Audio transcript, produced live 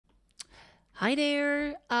Hi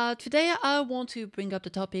there! Today I want to bring up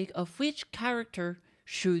the topic of which character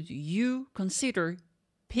should you consider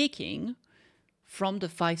picking from the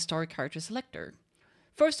 5-star character selector.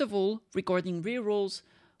 First of all, regarding rerolls,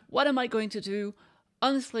 what am I going to do?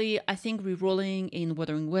 Honestly, I think rerolling in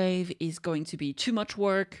Wuthering Wave is going to be too much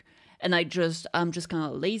work, and I'm just kind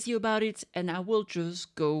of lazy about it, and I will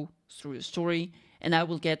just go through the story, and I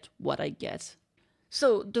will get what I get.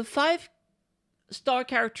 So the 5-star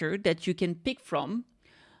character that you can pick from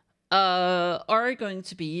are going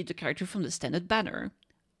to be the character from the standard banner.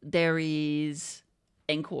 There is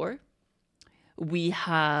Encore. We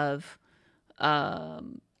have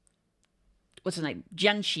what's her name?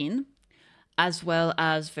 Jianshin, as well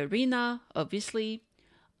as Verena, obviously.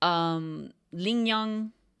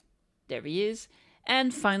 Lingyang, there he is.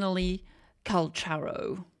 And finally,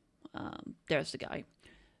 Calcharo. There's the guy.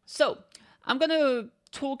 So, I'm gonna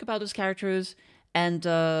talk about those characters and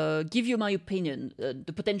give you my opinion,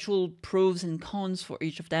 the potential pros and cons for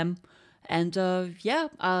each of them. And yeah,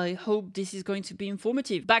 I hope this is going to be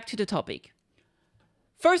informative. Back to the topic.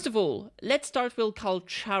 First of all, let's start with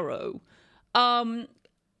Calcharo.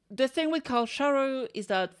 The thing with Calcharo is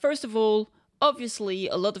that, first of all, obviously,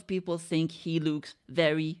 a lot of people think he looks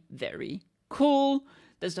very, very cool.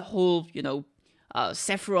 There's the whole,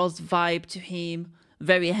 Sephiroth vibe to him.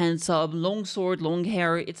 Very handsome, long sword, long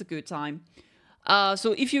hair. It's a good time.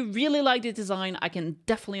 So if you really like the design, I can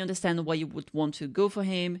definitely understand why you would want to go for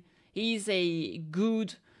him. He's a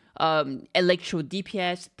good electro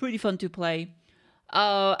DPS, pretty fun to play.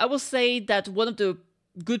 I will say that one of the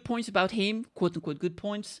good points about him, quote-unquote good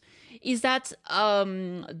points, is that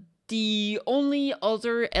the only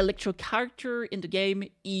other electro character in the game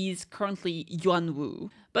is currently Yuanwu.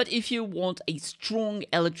 But if you want a strong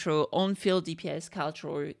electro on-field DPS,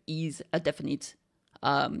 Calcharo is a definite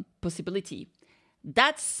possibility.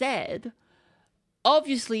 That said,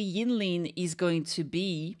 obviously Yinlin is going to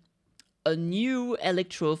be a new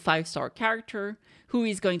electro 5-star character who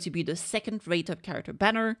is going to be the second rate-up character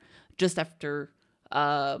banner just after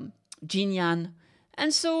Jinyan.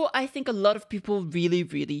 And so I think a lot of people really,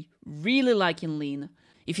 really, really like Yinlin.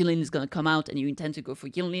 If Yinlin is going to come out and you intend to go for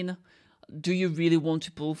Yinlin, do you really want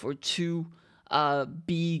to pull for two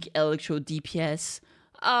big electro DPS?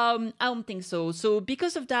 I don't think so. So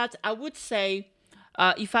because of that, I would say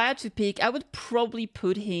if I had to pick, I would probably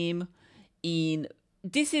put him in...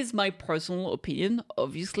 This is my personal opinion,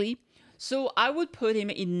 obviously. So I would put him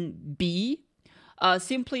in B,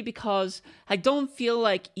 simply because I don't feel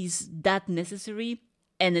like he's that necessary.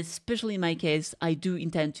 And especially in my case, I do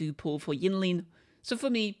intend to pull for Yinlin. So for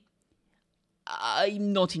me,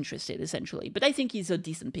 I'm not interested, essentially. But I think he's a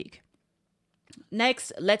decent pick.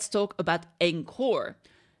 Next, let's talk about Encore.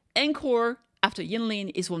 Encore, after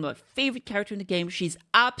Yinlin, is one of my favorite characters in the game. She's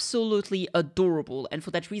absolutely adorable. And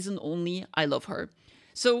for that reason only, I love her.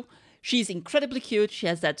 So she's incredibly cute. She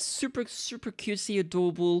has that super, super cutesy,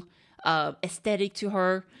 adorable aesthetic to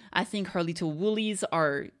her. I think her little woolies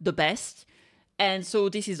are the best. And so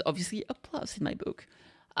this is obviously a plus in my book.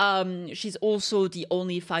 She's also the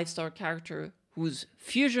only 5-star character who's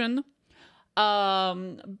fusion.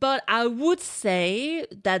 But I would say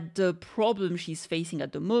that the problem she's facing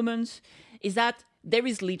at the moment is that there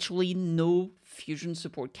is literally no fusion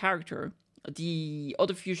support character. The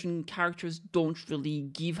other fusion characters don't really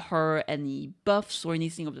give her any buffs or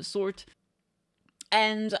anything of the sort.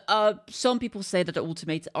 And some people say that the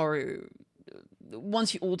ultimates are...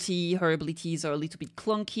 Once you ulti, her abilities are a little bit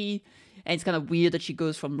clunky, and it's kind of weird that she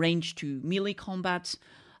goes from range to melee combat.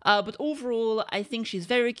 But overall, I think she's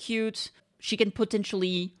very cute. She can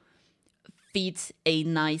potentially fit a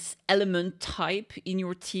nice element type in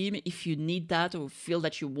your team if you need that or feel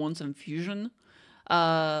that you want some fusion.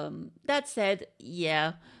 That said,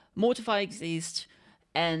 yeah, Mortify exists,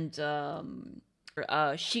 and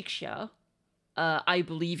Shiksha, I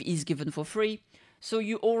believe, is given for free. So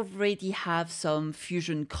you already have some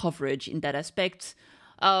fusion coverage in that aspect.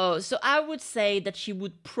 So I would say that she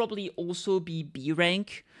would probably also be B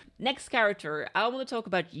rank. Next character, I want to talk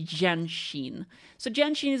about Jianshin. So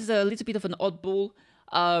Jianshin is a little bit of an oddball.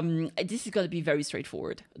 This is going to be very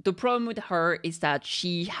straightforward. The problem with her is that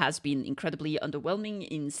she has been incredibly underwhelming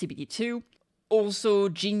in CBD2. Also,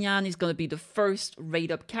 Jinyan is going to be the first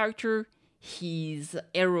rate-up character. His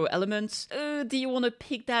arrow elements. Do you want to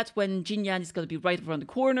pick that when Jinyan is going to be right around the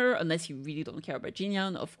corner? Unless you really don't care about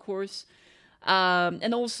Jinyan, of course.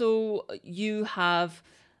 And also, you have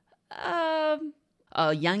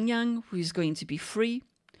Yang Yang, who is going to be free.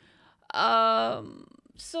 So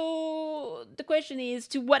the question is,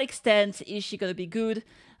 to what extent is she going to be good?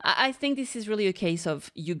 I think this is really a case of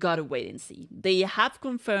you gotta wait and see. They have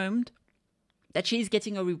confirmed that she's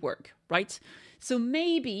getting a rework, right? So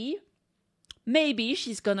maybe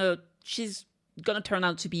she's gonna turn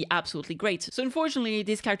out to be absolutely great. So unfortunately,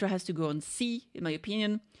 this character has to go on C, in my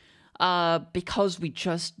opinion, because we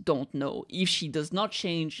just don't know. If she does not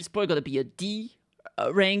change, it's probably gonna be a D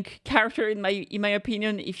rank character in my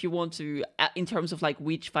opinion, if you want to, in terms of like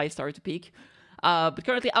which 5-star to pick. But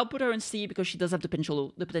currently, I'll put her in C because she does have the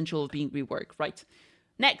potential of being reworked, right?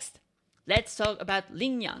 Next, let's talk about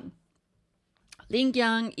Ling Yang. Ling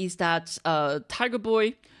Yang is that tiger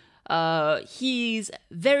boy. He's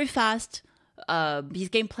very fast. His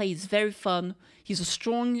gameplay is very fun. He's a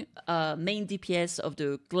strong main DPS of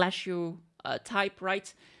the glacial type,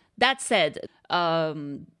 right? That said,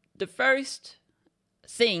 the first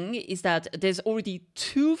thing is that there's already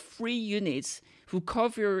 2 free units who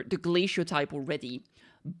cover the glacial type already.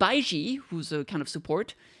 Baiji, who's a kind of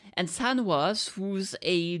support, and Sanwas, who's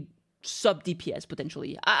a sub DPS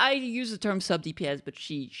potentially. I use the term sub DPS, but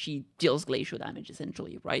she deals glacial damage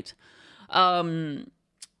essentially, right?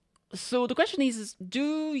 So the question is,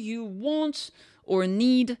 do you want or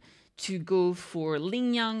need to go for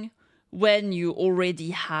Ling Yang when you already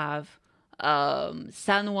have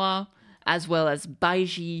Sanwa as well as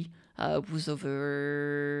Baiji, who's over...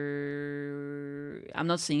 I'm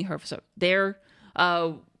not seeing her, so there,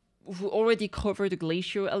 who already covered the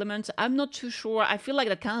glacial element. I'm not too sure. I feel like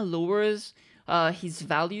that kind of lowers his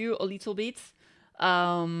value a little bit.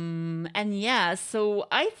 And yeah, so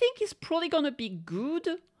I think he's probably gonna be good.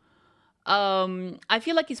 I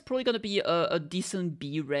feel like he's probably gonna be a decent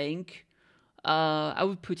B rank. I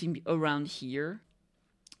would put him around here.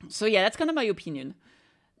 So yeah, that's kind of my opinion.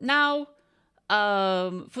 Now,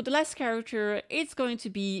 for the last character, it's going to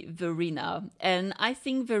be Verena. And I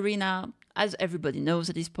think Verena, as everybody knows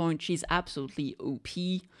at this point, she's absolutely OP.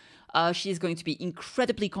 She's going to be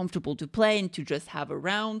incredibly comfortable to play and to just have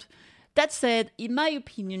around. That said, in my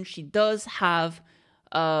opinion, she does have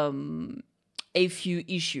a few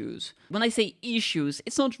issues. When I say issues,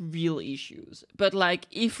 it's not real issues. But like,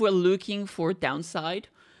 if we're looking for downside,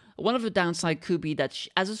 one of the downside could be that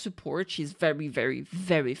as a support, she's very, very,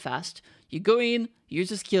 very fast. You go in,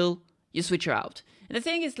 use a skill, you switch her out. And the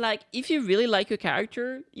thing is, like, if you really like your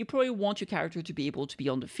character, you probably want your character to be able to be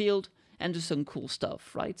on the field and do some cool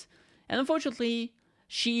stuff, right? And unfortunately,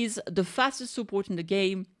 she's the fastest support in the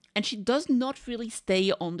game, and she does not really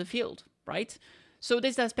stay on the field, right? So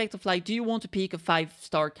there's the aspect of like, do you want to pick a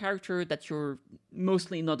 5-star character that you're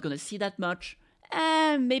mostly not going to see that much?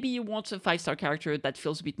 And maybe you want a 5-star character that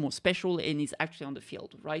feels a bit more special and is actually on the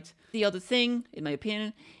field, right? The other thing, in my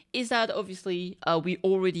opinion, is that obviously we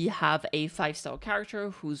already have a 5-star character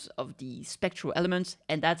who's of the spectral element,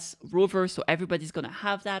 and that's Rover, so everybody's gonna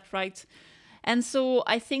have that, right? And so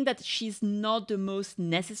I think that she's not the most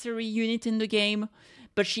necessary unit in the game,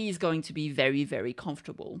 but she is going to be very, very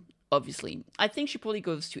comfortable, obviously. I think she probably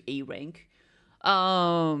goes to A rank.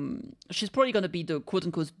 She's probably gonna be the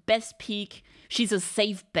quote-unquote best pick. She's a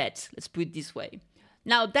safe bet, let's put it this way.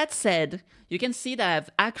 Now, that said, you can see that I have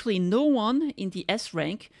actually no one in the S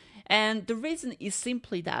rank, and the reason is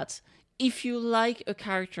simply that if you like a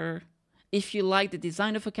character, if you like the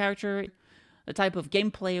design of a character, the type of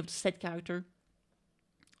gameplay of the set character,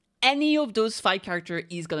 any of those 5 characters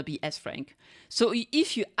is gonna be S rank. So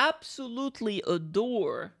if you absolutely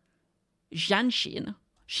adore Janshin,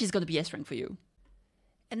 she's gonna be S rank for you.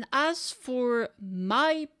 And as for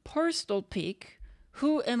my personal pick,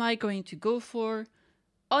 who am I going to go for?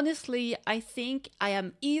 Honestly, I think I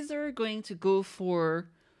am either going to go for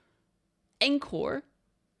Encore,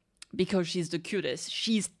 because she's the cutest.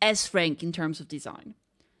 She's S rank in terms of design.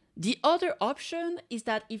 The other option is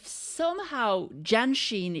that if somehow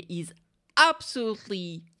Janshin is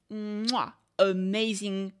absolutely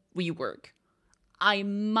amazing rework, I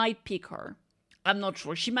might pick her. I'm not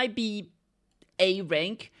sure. She might be A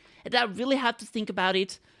rank, and I really have to think about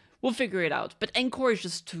it. We'll figure it out. But Encore is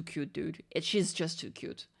just too cute, dude. She's just too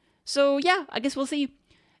cute. So yeah, I guess we'll see.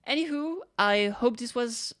 Anywho, I hope this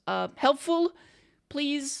was helpful.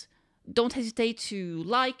 Please don't hesitate to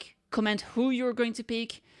like, comment who you're going to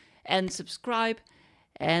pick, and subscribe.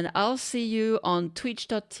 And I'll see you on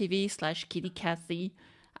twitch.tv/KittyKathee.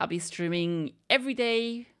 I'll be streaming every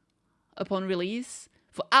day upon release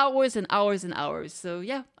for hours and hours and hours. So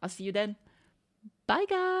yeah, I'll see you then. Bye,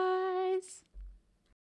 guys!